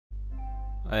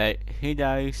Alright, hey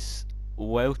guys,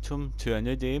 welcome to a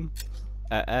new game.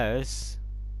 It is,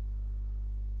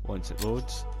 once it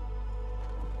loads,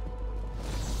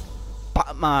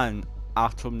 Batman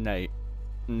Arkham Knight.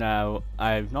 Now,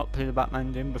 I've not played a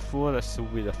Batman game before, this will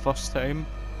be the first time.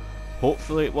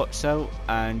 Hopefully it works out,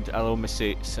 and allow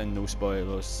mistakes and no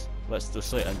spoilers. Let's go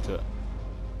straight into it.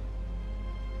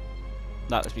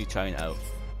 That was me trying it out,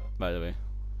 by the way.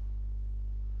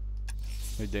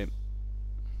 Good game.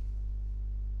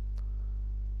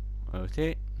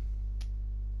 Okay.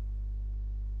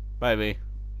 By the way,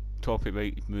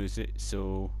 copyright music,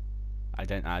 so I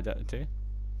didn't add it, okay?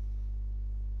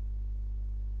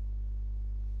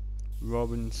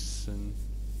 Robinson.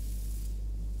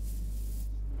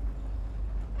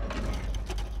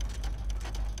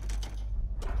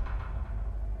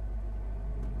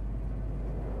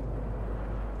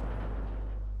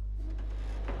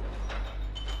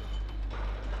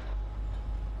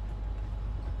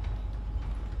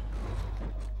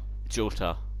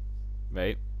 Jota,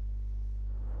 right?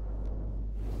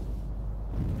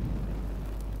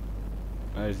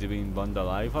 Has he been burned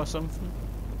alive or something?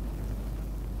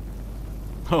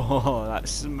 Oh, that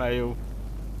smile.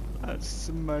 That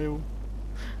smile.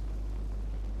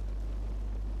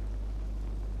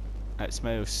 That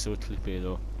smile is so creepy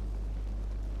though.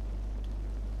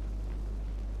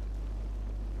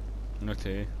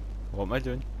 Okay, what am I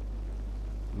doing?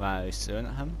 Am I staring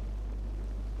at him?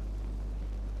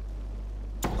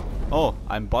 Oh,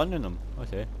 I'm burning him.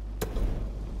 Okay.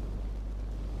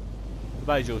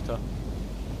 Goodbye, Jota.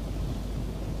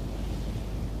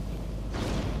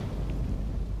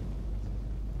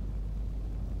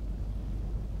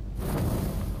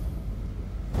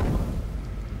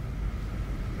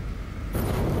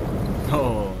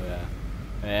 Oh, yeah.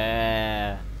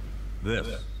 Yeah.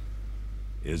 This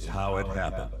is how it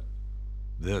happened.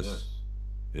 This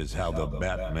is how the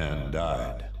Batman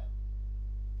died.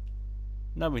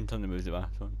 Now we can turn the music back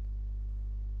on.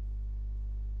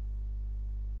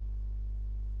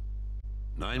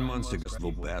 9 months ago, this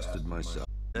little bastard myself.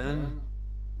 Then,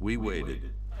 we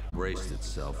waited, braced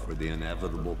itself for the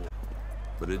inevitable,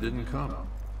 but it didn't come.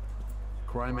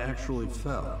 Crime actually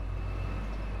fell.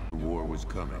 The war was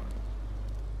coming.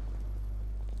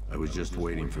 I was just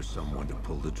waiting for someone to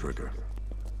pull the trigger.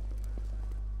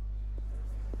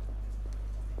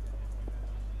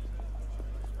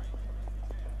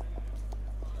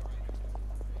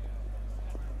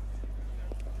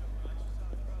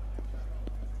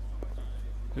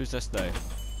 Who's this now?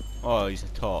 Oh, he's a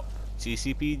top.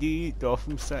 CCPD,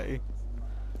 Gotham City.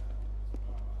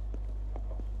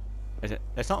 Is it?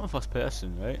 It's not in first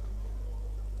person, right?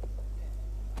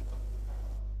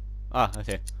 Ah,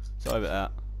 okay. Sorry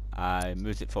about that. I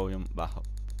moved it volume back up.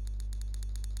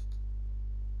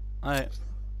 Alright.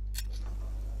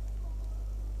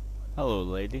 Hello,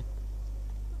 lady.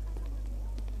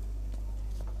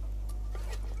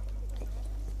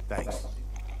 Thanks.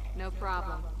 No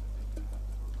problem.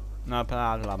 No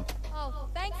problem. Oh,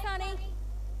 thanks, honey.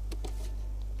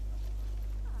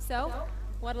 So,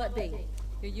 what'll it be?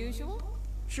 Your usual?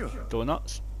 Sure.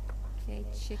 Donuts? Okay,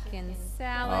 chicken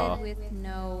salad with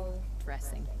no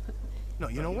dressing. No,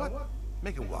 you know what?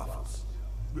 Make it waffles.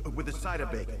 With a side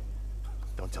of bacon.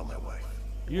 Don't tell my wife.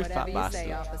 You Whatever fat you bastard.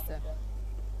 say, officer.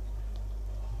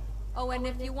 Oh, and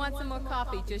if you want some more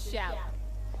coffee, just shout.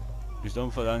 He's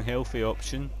done for the unhealthy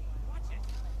option.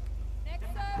 Next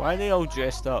service, Why are they all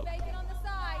dressed up? bacon on the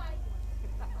side.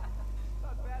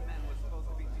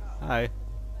 Hi.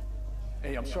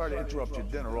 Hey, I'm sorry to interrupt your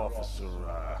dinner, Officer,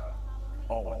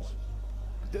 Owens.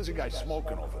 There's a guy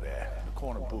smoking over there in the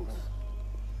corner booth.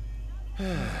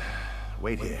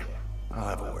 Wait here. I'll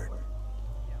have a word.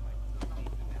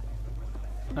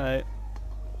 Alright.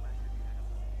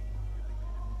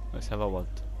 Let's have a word.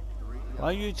 Why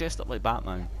are you dressed up like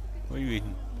Batman? What are you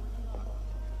reading?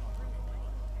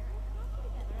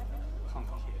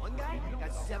 One guy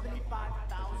got $75,000.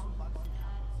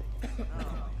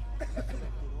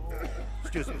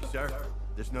 Excuse me, sir.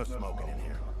 There's no smoking in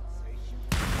here.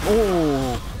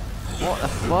 Oh! What the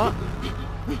fuck?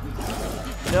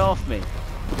 Get off me!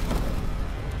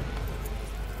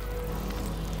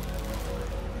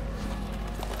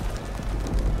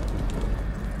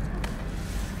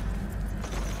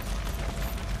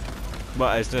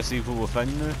 What, is this evil within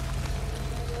now?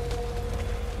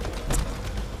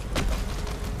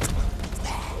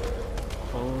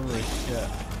 Holy shit.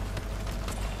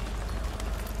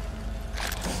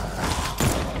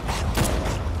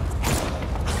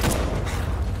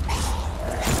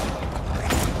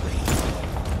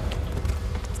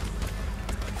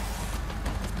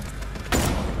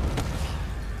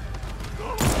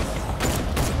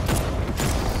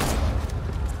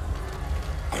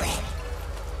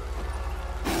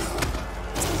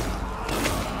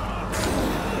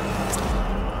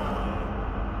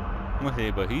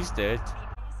 but he's dead.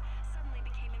 Suddenly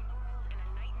became embroiled in a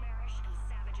nightmarish and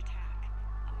savage attack.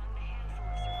 Among the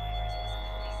handful of survivors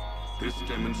was This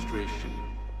demonstration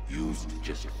used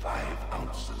just 5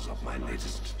 ounces of my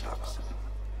latest toxin.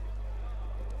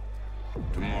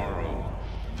 Tomorrow,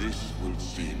 this will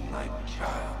seem like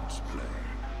child's play.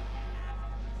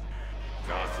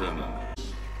 Gotham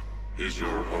is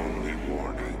your only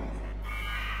warning.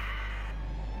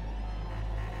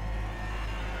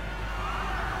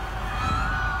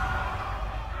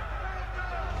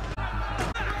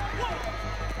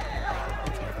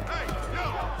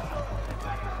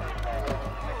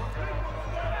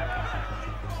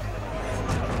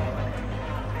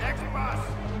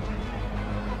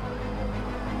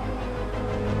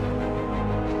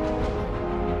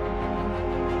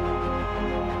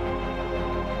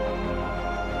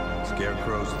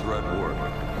 Scarecrow's threat worked.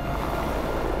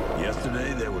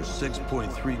 Yesterday, there were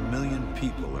 6.3 million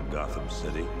people in Gotham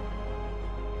City.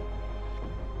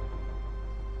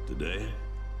 Today,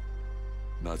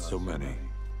 not so many.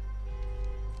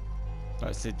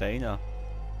 That's the diner.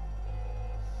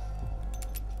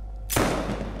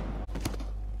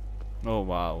 Oh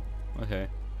wow. Okay.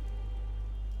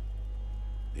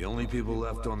 The only people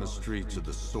left on the streets are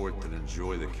the sort that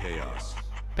enjoy the chaos.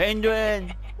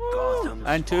 Penguin! Woo!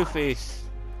 And Two-Face.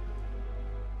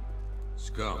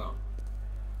 Scum.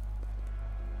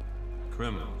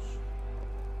 Criminals.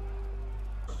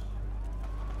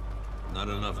 Not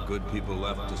enough good people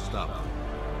left to stop them.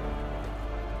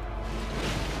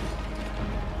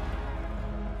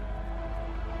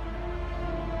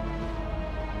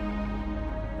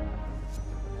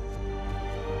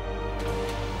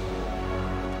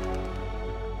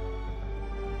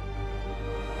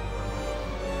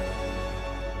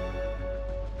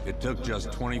 It took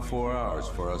just 24 hours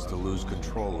for us to lose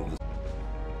control of the...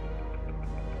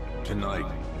 Tonight,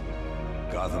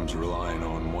 Gotham's relying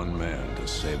on one man to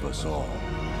save us all.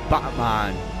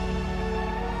 Batman.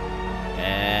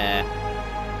 Yeah.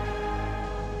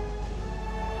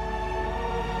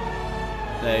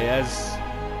 There he is.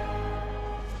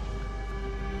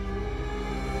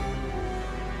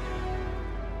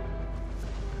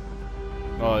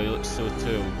 Oh, he looks so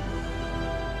too.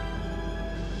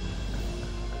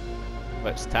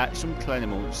 Let's catch some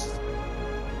animals.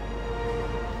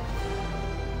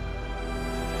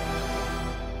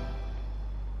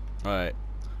 Alright.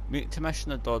 Meet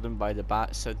Commissioner Gordon by the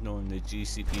bat signal on the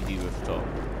GCPD rooftop.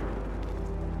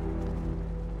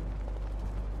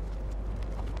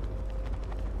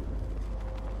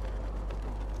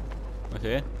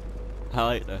 Okay. I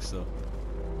like this though.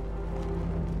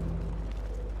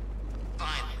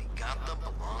 Finally, Gotham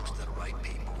belongs to the right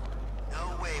people.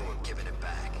 No way we're giving it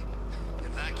back.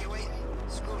 Evacuate?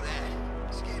 Screw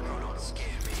that. Scarecrow don't scare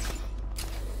me.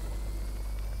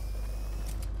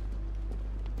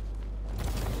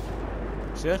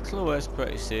 Scarecrow is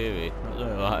pretty scary, not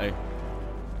gonna lie.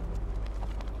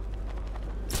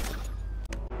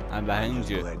 I'm behind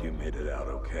you. Glad you made it out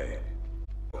okay.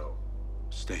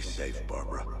 Stay safe,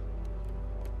 Barbara.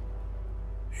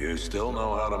 You still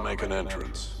know how to make an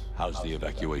entrance. How's the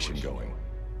evacuation going?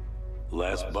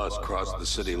 Last bus crossed the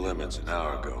city limits an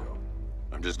hour ago.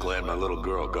 I'm just glad my little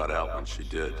girl got out when she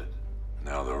did.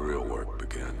 Now the real work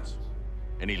begins.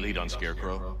 Any lead on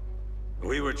Scarecrow?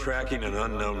 We were tracking an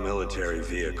unknown military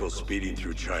vehicle speeding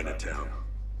through Chinatown.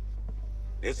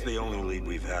 It's the only lead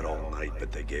we've had all night,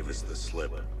 but they gave us the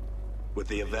slip. With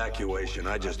the evacuation,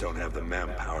 I just don't have the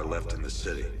manpower left in the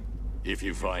city. If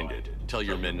you find it, tell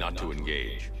your men not to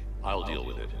engage. I'll deal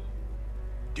with it.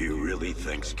 Do you really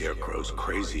think Scarecrow's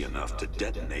crazy enough to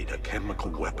detonate a chemical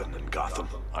weapon in Gotham?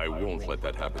 I won't let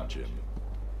that happen, Jim.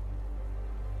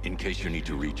 In case you need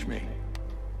to reach me,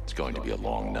 it's going to be a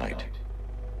long night.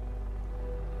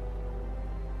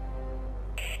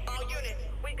 All units,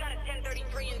 we've got a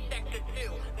 1033 in Sector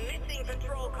 2. Missing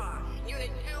patrol car.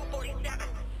 Unit 247.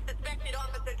 Suspected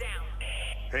officer down.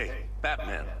 Hey,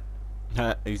 Batman.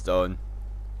 He's done.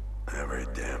 Every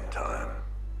damn time.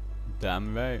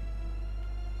 Damn right.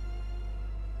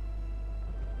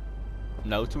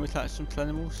 Now can we catch some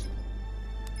animals?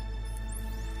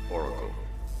 Oracle,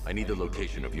 I need the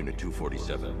location of Unit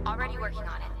 247. already working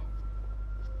on it.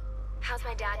 How's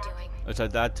my dad doing? Is our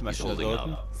dad He's Commissioner holding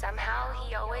Gordon? up. Somehow,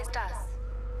 he always does.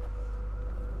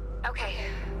 Okay,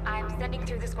 I'm sending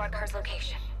through the squad car's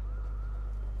location.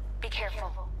 Be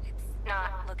careful. It's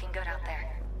not looking good out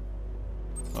there.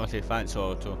 Okay, thanks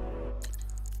Auto.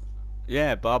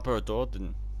 Yeah, Barbara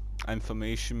Gordon.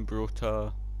 Information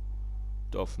broker.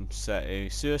 Gotham City.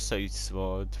 Suicide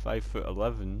Squad.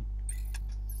 5'11".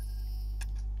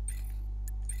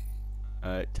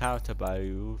 Character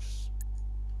bios.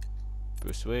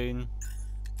 Bruce Wayne.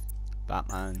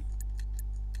 Batman,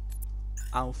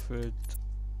 Alfred,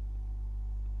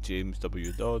 James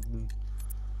W. Dorden,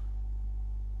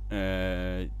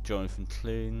 Jonathan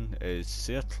Klein is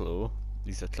Sertlo.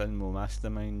 He's a criminal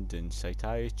mastermind and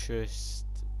psychiatrist.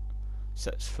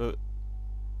 6 foot,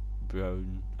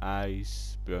 brown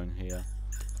eyes, brown hair.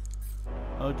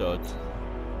 Oh god.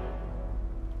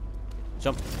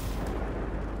 Jump.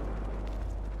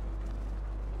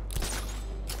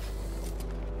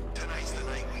 Tonight's the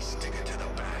night we stick it to the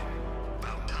bat.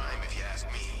 About time, if you ask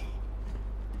me.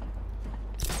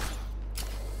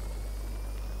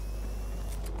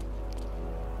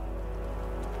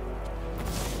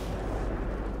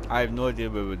 I have no idea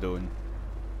where we're going.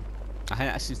 I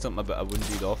think I seen something about a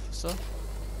wounded officer.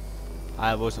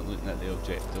 I wasn't looking at the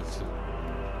objectives.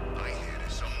 I hear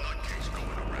there's some nutcase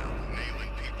going around,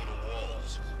 nailing people to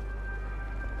walls.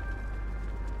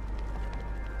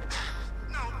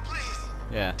 No, please.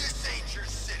 Yeah. This ain't your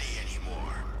city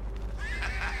anymore.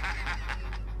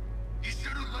 You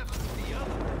should have left the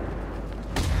other.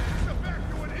 Get back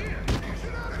to it here!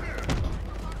 Get out of here!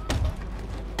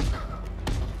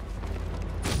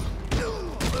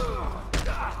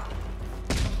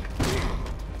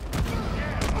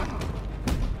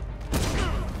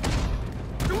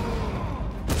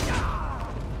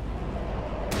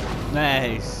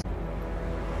 Nice.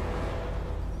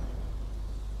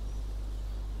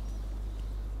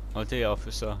 Okay,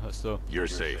 officer. Let's go. You're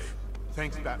safe.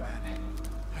 Thanks, Batman.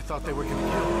 I thought they were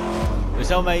gonna kill me.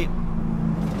 It's all mate.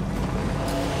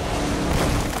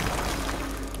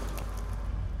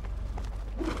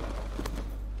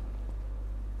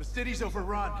 The city's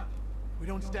overrun. We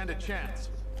don't stand a chance.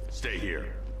 Stay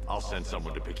here. I'll send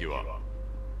someone to pick you up.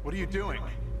 What are you doing?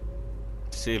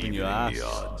 Saving your Evening the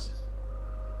ass. odds.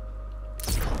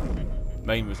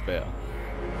 Mine was better.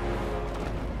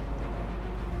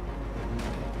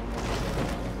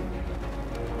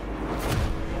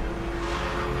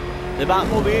 The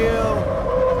Batmobile!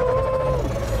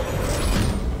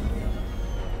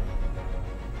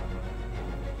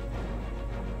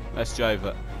 Let's drive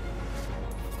it.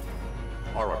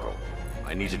 Oracle,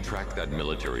 I need to track that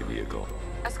military vehicle.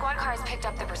 A squad car has picked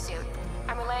up the pursuit.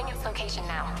 I'm relaying its location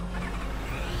now.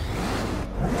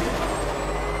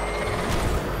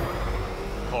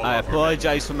 I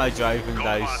apologise for my driving, Go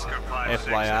guys. Oscar 5-6,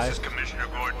 FYI. this is Commissioner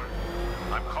Gordon.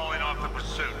 I'm calling off the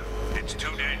pursuit. It's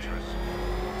too dangerous.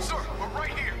 Sir, we're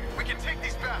right here. We can take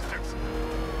these bastards.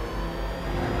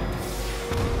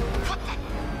 What the?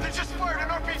 They just fired an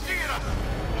RPG at us.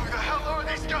 Who the hell are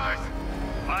these guys?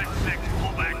 5-6,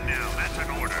 pull back now. That's an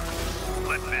order.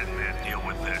 Let Batman deal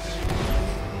with this.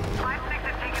 5-6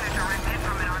 has taken a direct hit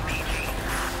from an RPG.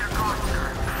 They're gone,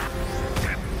 sir.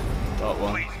 Got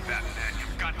one. Please, Batman,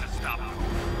 you've got to stop them.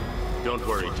 Don't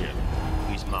worry, Jim.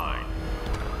 He's mine.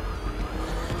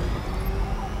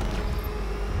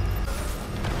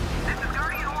 This is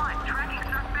Guardian 1, tracking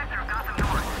suspect through Gotham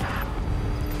North.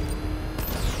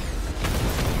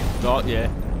 Not yet.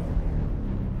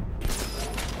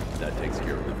 That takes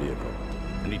care of the vehicle.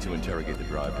 I need to interrogate the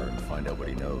driver and find out what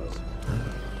he knows.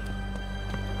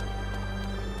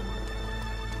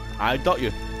 I got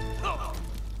you.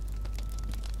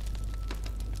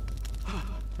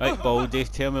 Right, Baldy,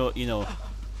 tell me what you know.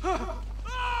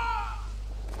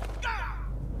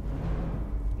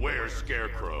 Where's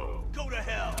Scarecrow? Go to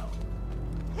hell.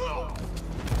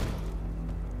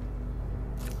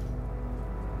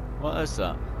 What is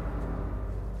that?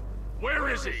 Where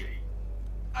is he?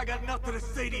 I got nothing to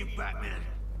say to you, Batman.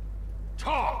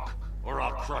 Talk, or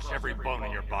I'll crush every bone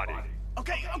in your body.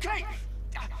 Okay.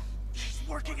 He's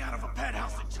working out of a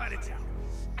penthouse in Chinatown.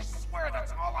 I swear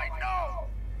that's all I know.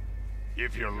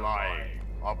 If you're lying,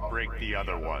 I'll break the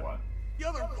other one. The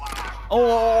other one.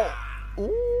 Oh!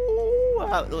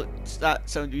 Ooh! That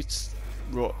sounded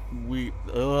we.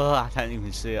 Oh, I can't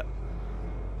even say it.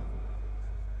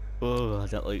 Oh, I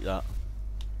don't like that.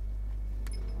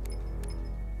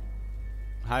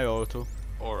 Hi, Otto.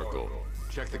 Oracle,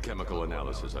 check the chemical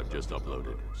analysis I've just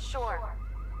uploaded. Sure.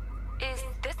 Is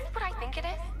this what I think it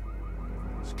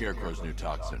is? Scarecrow's new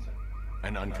toxin.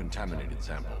 An uncontaminated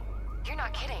sample. You're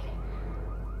not kidding.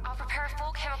 I'll prepare a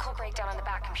full chemical breakdown on the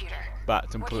back computer. Back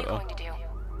What are you computer. going to do?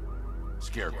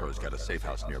 Scarecrow's got a safe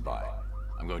house nearby.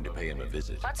 I'm going to pay him a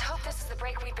visit. Let's hope this is the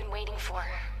break we've been waiting for.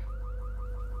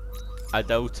 I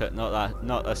doubt it.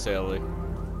 Not this early.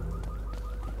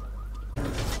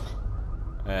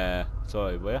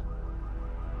 Sorry, where?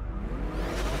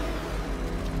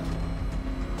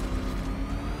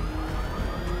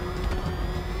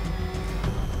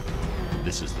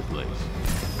 This is the place.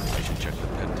 I should check the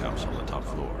penthouse on the top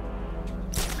floor.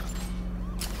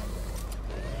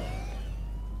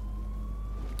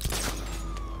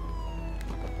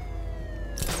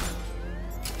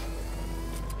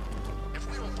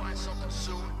 something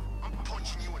soon, I'm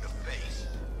punching you in the face.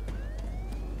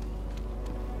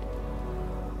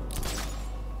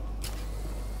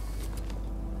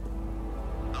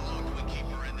 How long do we keep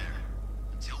her in there?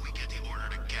 Until we get the order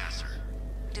to gas her.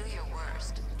 Do your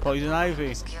worst. Poison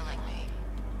Ivy. It's killing me.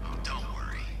 Oh, don't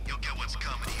worry. You'll get what's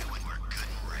coming to you when we're good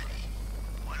and ready.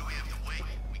 Why do we have to wait?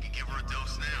 We can give her a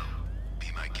dose now.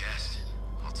 Be my guest.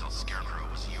 I'll tell Scarecrow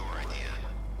it was your idea.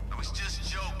 I was just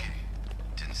joking.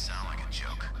 Didn't sound like a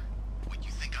joke. What,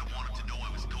 you think I wanted to know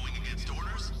I was going against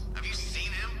orders? Have you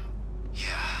seen him? Yeah.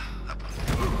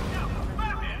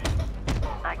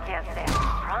 I can't say I'm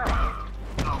surprised.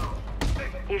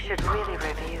 You should really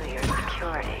review your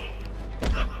security.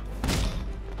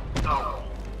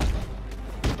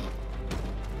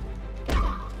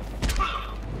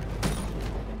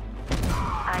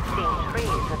 I've seen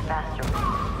trees with faster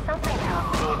roots. Something tells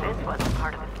me this wasn't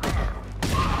part of his plan.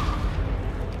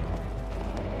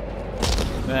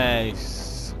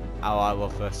 Nice. Oh, I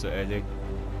love this already.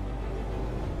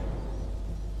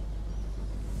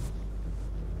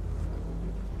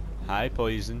 Hi,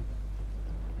 Poison.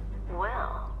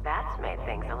 Well, that's made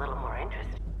things a little more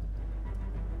interesting.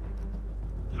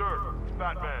 Sir, it's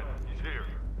Batman. He's here.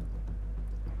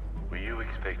 Were you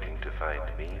expecting to find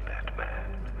me,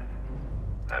 Batman?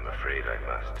 I'm afraid I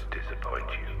must disappoint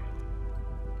you.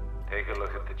 Take a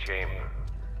look at the chamber.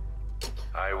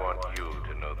 I want you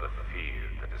to know the fear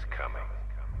that is coming.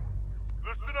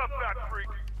 Listen up, Bat Freak.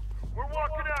 We're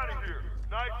walking out of here,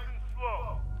 nice and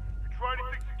slow. You try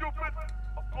anything stupid,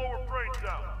 I'll blow her brains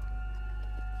out.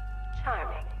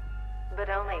 Charming. But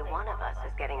only one of us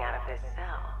is getting out of this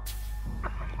cell.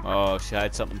 Oh, she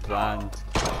had something planned.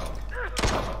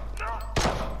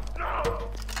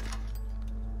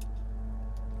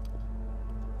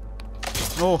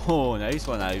 Oh, nice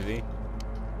one, Ivy.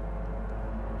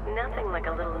 Nothing like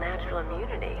a little natural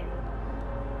immunity.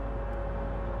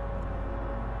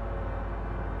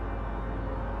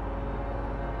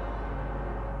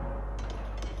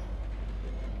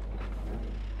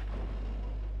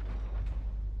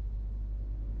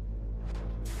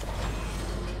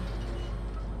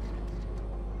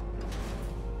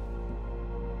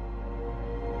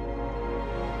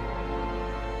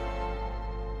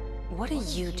 What are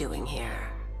you doing here?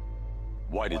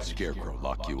 Why did Scarecrow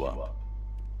lock you up?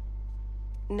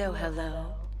 No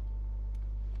hello?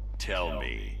 Tell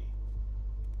me.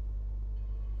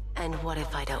 And what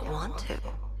if I don't want to?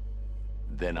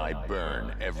 Then I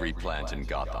burn every plant in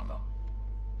Gotham.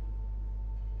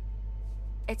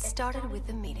 It started with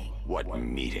a meeting. What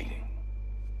meeting?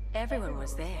 Everyone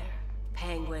was there.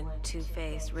 Penguin,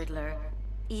 Two-Face, Riddler,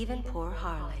 even poor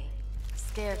Harley.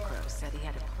 Scarecrow said he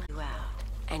had a plan you out,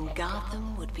 and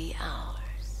Gotham would be ours.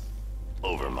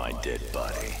 Over my dead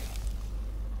body.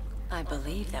 I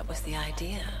believe that was the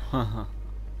idea.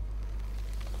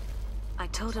 I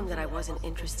told him that I wasn't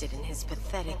interested in his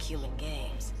pathetic human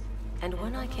games. And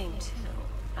when I came to,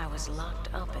 I was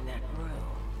locked up in that room.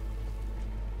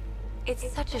 It's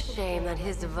such a shame that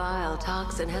his vile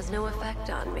toxin has no effect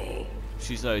on me.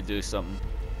 She's gotta do something.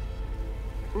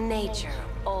 Nature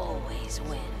always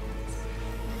wins.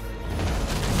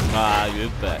 Ah, you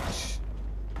bitch.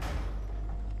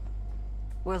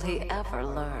 Will he ever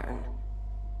learn?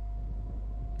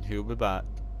 He'll be back.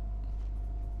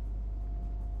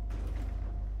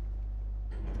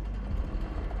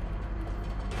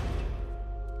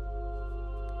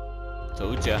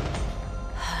 Told ya.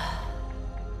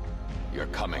 You're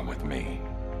coming with me.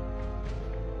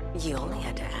 You only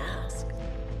had to ask.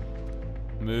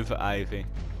 Move, Ivy.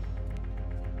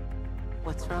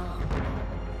 What's wrong?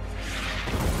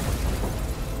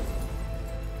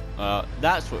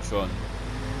 That's what's wrong.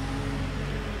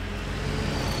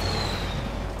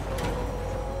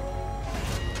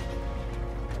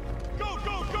 Go,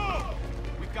 go, go!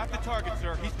 We've got the target,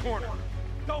 sir. He's cornered.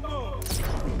 Don't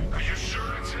move! Are you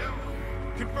sure it's him?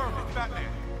 Confirmed, it's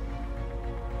Batman.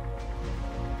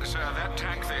 Sir, that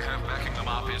tank they have backing them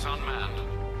up is unmanned.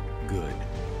 Good.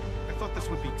 I thought this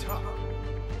would be tough.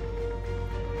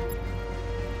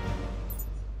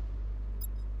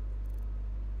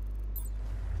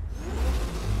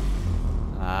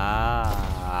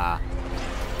 Ah.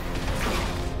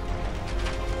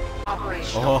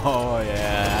 Operation. Oh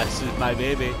yeah, that's my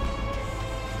baby.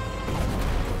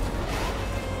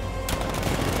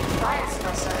 Riot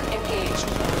suppressor engaged.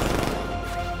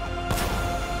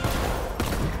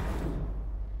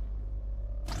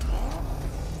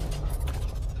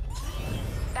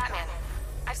 Batman,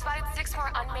 I've spotted 6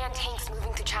 more unmanned tanks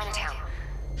moving through Chinatown.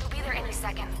 They'll be there any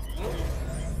second.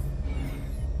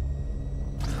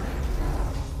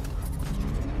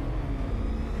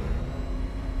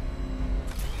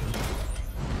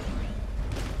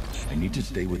 need to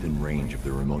stay within range of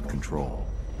the remote control.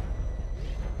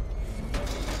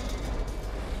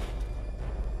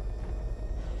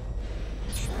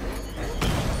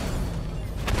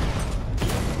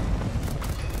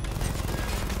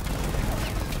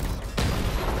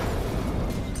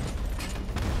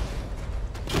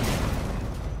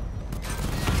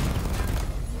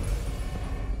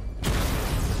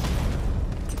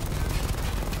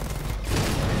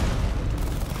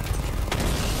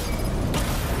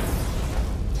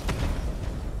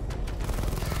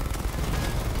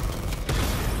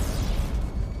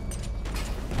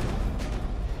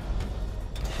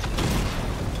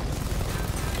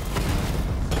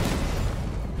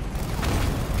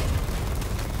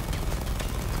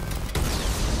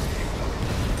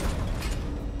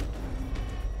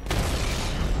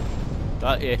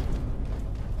 Got you.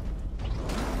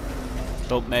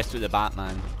 Don't mess with the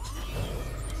Batman.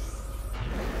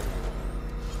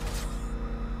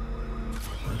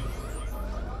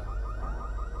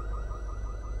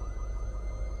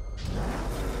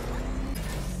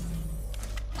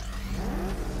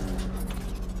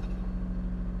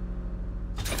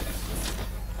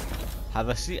 Have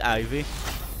a seat, Ivy.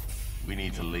 We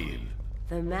need to leave.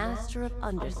 The master of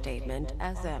understatement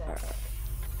as ever.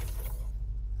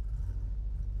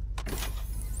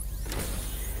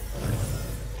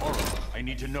 I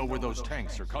need to know where those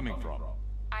tanks are coming from.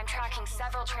 I'm tracking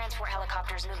several transport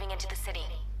helicopters moving into the city.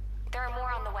 There are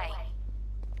more on the way.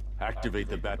 Activate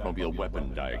the Batmobile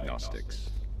weapon diagnostics.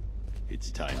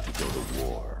 It's time to go to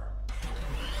war.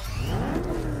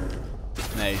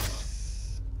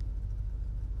 Nice.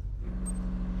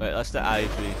 Right, that's the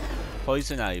Ivy.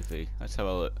 Poison Ivy. Let's have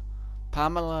a look.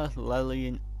 Pamela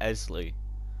Lillian Isley.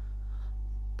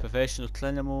 Professional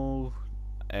criminal.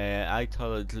 Eye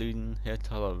colour green, hair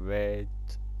colour red.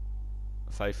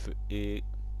 5'8",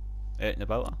 out and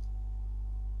about her.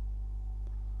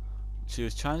 She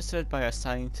was transformed by a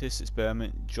scientist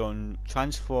experiment done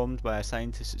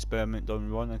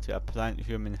Ron into a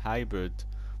plant-human hybrid.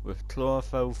 With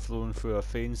chlorophyll flowing through her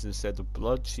veins instead of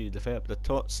blood, she developed a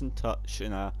toxin touch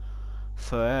and a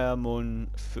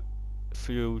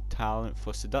pheromone-fueled talent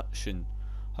for seduction.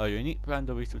 Her unique brand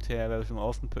of retail terrorism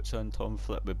often puts her in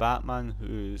conflict with Batman,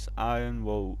 whose iron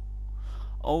will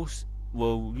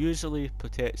usually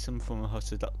protect him from her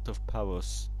seductive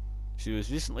powers. She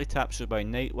was recently captured by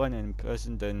Nightwing and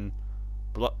imprisoned in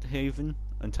Bloodhaven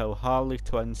until Harley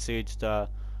Quinn staged a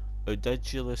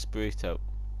ridiculous breakout.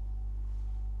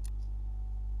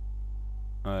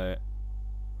 Alright.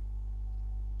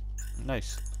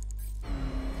 Nice.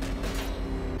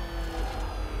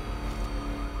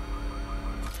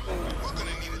 We're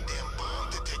gonna need a damn bomb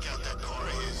to take out that car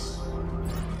of his.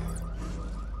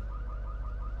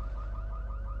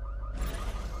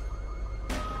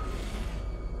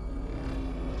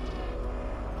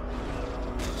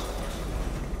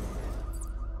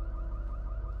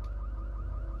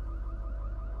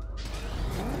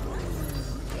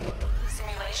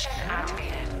 Simulation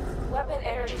activated. Weapon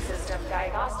energy system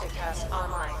diagnostic test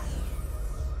online.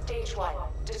 Stage 1.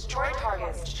 Destroy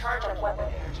targets to charge up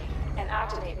weapon energy and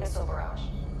activate missile barrage.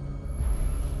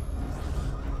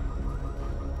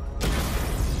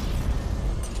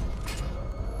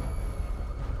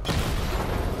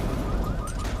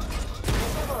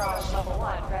 Missile barrage level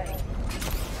 1 ready.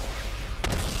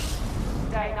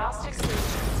 Diagnostic stage.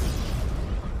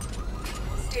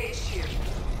 Stage 2.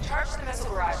 Charge the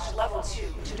missile barrage to level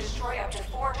 2 to destroy up to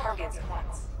 4 targets at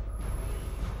once.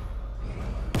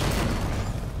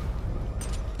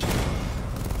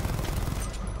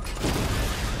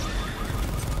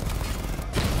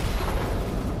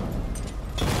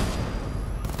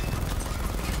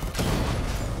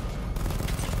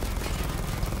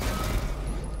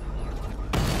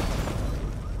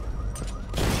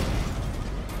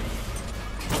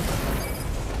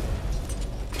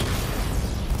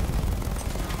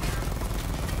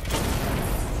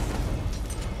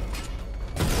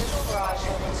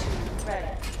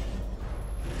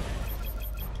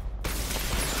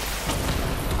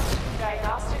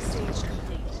 Diagnostic stage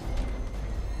complete.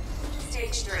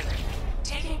 Stage 3.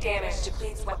 Taking damage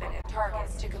depletes weapon and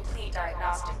targets to complete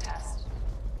diagnostic test.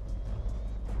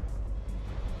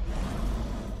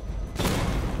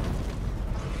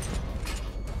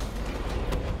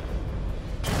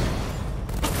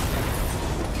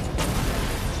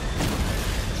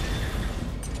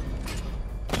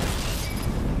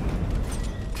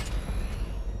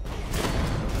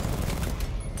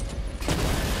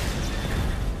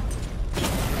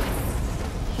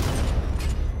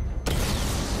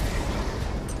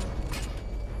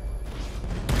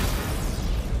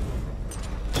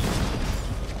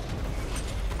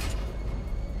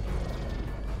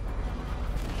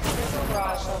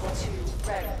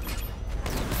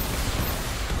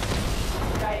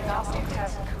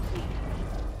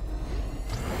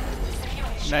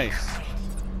 Nice.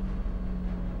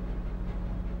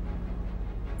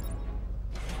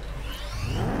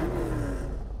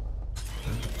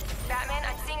 Batman,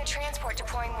 I'm seeing a transport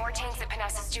deploying more tanks at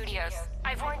Panessa Studios.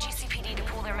 I've warned GCPD to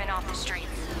pull their men off the streets.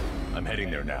 I'm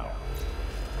heading there now.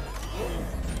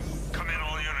 Come in,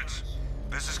 all units.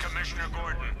 This is Commissioner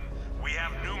Gordon. We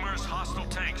have numerous hostile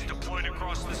tanks deployed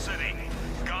across the city.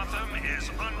 Gotham is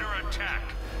under attack.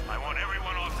 I want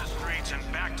everyone off the streets and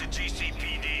back to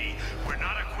GCPD. We're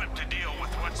not equipped to deal with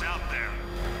what's out there.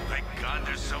 Thank God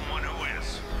there's someone who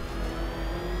is.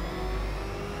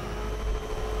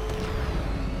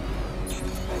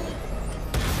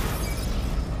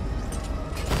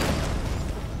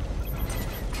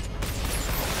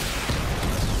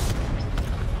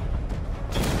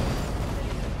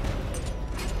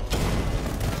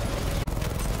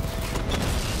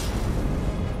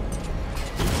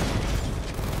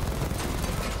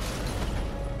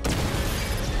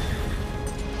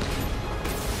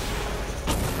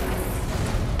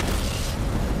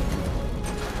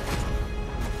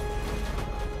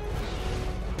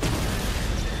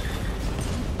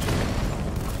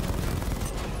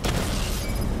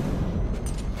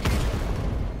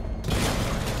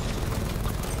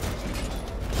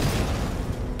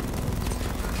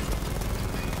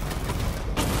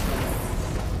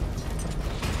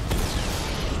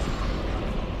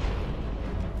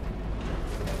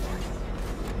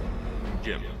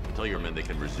 Jim, tell your men they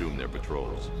can resume their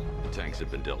patrols. The tanks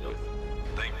have been dealt with.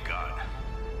 Thank God.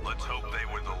 Let's hope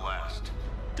they were the last.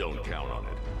 Don't count on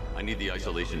it. I need the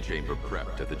isolation chamber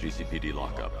prepped at the GCPD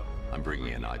lockup. I'm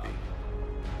bringing in Ivy.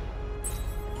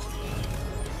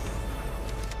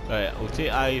 Right, we'll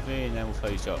take Ivy and then we'll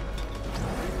finish up.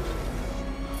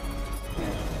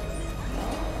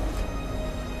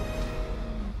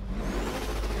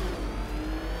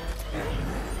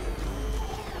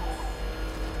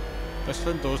 This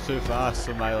one goes too fast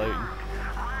for my liking.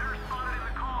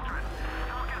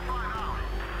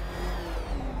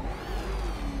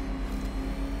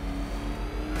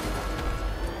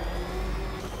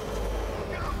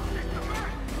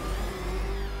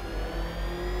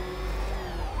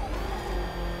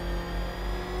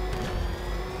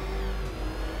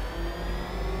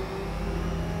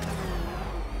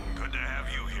 Good to have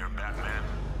you here, Batman.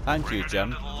 Thank you,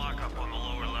 Jim.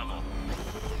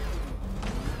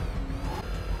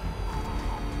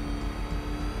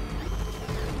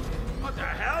 What the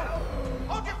hell?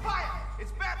 Hold your fire!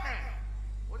 It's Batman!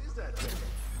 What is that thing?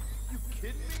 You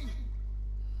kidding me?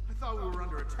 I thought we were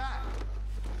under attack.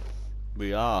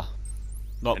 We are.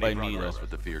 Not by Any me though. progress with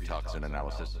the fear toxin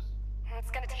analysis?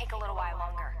 It's gonna take a little while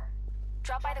longer.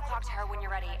 Drop by the clock tower when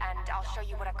you're ready, and I'll show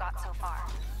you what I've got so far.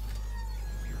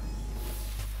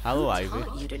 Hello, Who Ivy.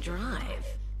 taught you to drive?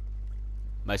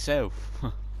 Myself.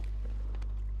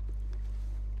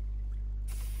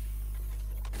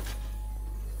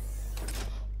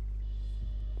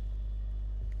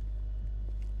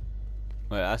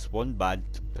 Right, that's one bad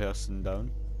person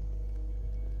down.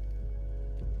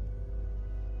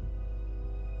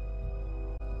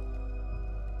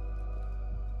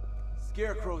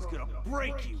 Scarecrow's gonna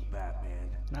break you,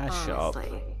 Batman. Shut up.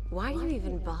 Honestly, why do you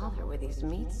even bother with these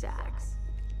meat sacks?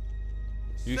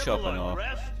 You shut up and all.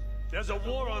 unrest? There's a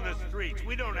war on the streets.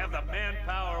 We don't have the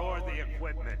manpower or the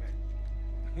equipment.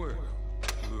 Well,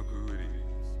 look who it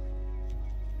is.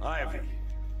 Ivy.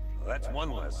 Well, that's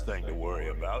one less thing to worry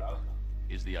about.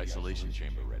 Is the isolation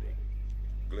chamber ready?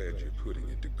 Glad you're putting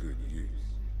it to good use.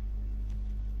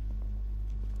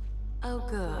 Oh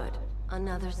good,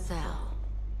 another cell.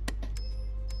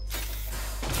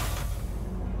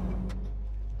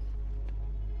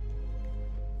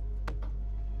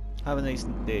 Have a nice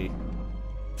day.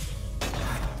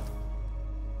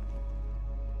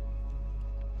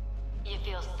 You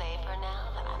feel safer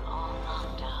now that I'm all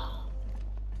locked up?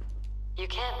 You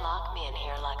can't lock me in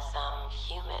here like some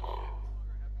human.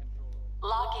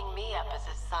 Locking me up is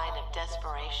a sign of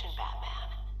desperation, Batman.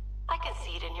 I can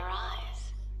see it in your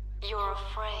eyes. You're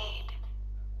afraid.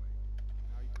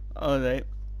 Alright.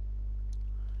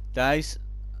 Guys,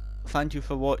 thank you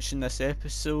for watching this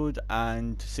episode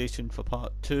and stay tuned for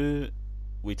part 2.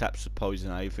 We tapped the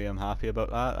Poison Ivy, I'm happy about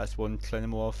that. That's one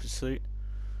criminal officer.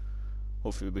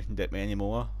 Hopefully we can get many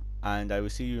more. And I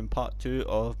will see you in part 2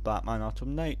 of Batman Arkham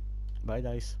Knight. Bye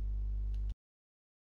guys.